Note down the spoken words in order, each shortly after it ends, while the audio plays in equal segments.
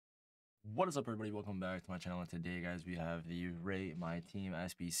What is up, everybody? Welcome back to my channel. And today, guys, we have the Rate My Team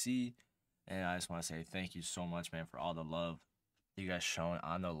SBC. And I just want to say thank you so much, man, for all the love you guys shown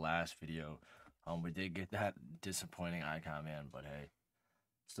on the last video. We did get that disappointing icon, man, but hey,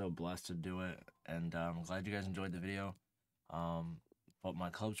 still blessed to do it. And I'm glad you guys enjoyed the video. But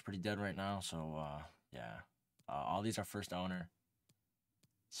my club's pretty dead right now, so yeah. All these are first owner.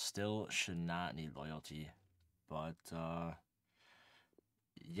 Still should not need loyalty, but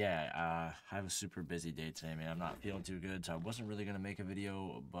yeah, I have a super busy day today, man. I'm not feeling too good, so I wasn't really gonna make a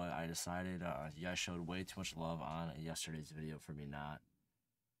video, but I decided you guys showed way too much love on yesterday's video for me not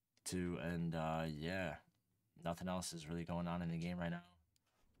to, and yeah, nothing else is really going on in the game right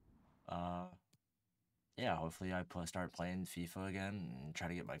now. Yeah, hopefully I start playing FIFA again and try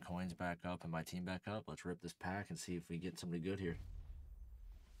to get my coins back up and my team back up. Let's rip this pack and see if we get somebody good here.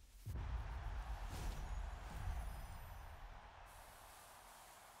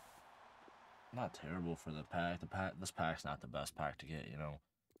 Not terrible for the pack. This pack's not the best pack to get, you know.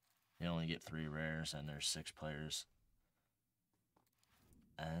 You only get 3 rares and there's 6 players.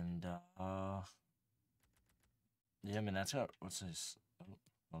 And yeah, I mean that's got what's this? Oh,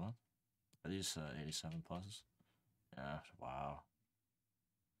 hold on. Are these 87 pluses? Yeah, wow.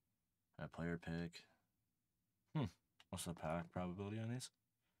 And a player pick. What's the pack probability on these?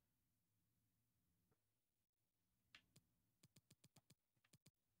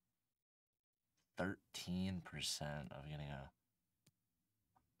 %13% of getting a.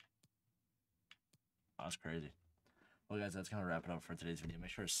 Oh, that's crazy. Well, guys, that's gonna wrap it up for today's video.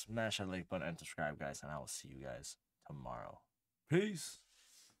 Make sure to smash that like button and subscribe, guys, and I will see you guys tomorrow. Peace.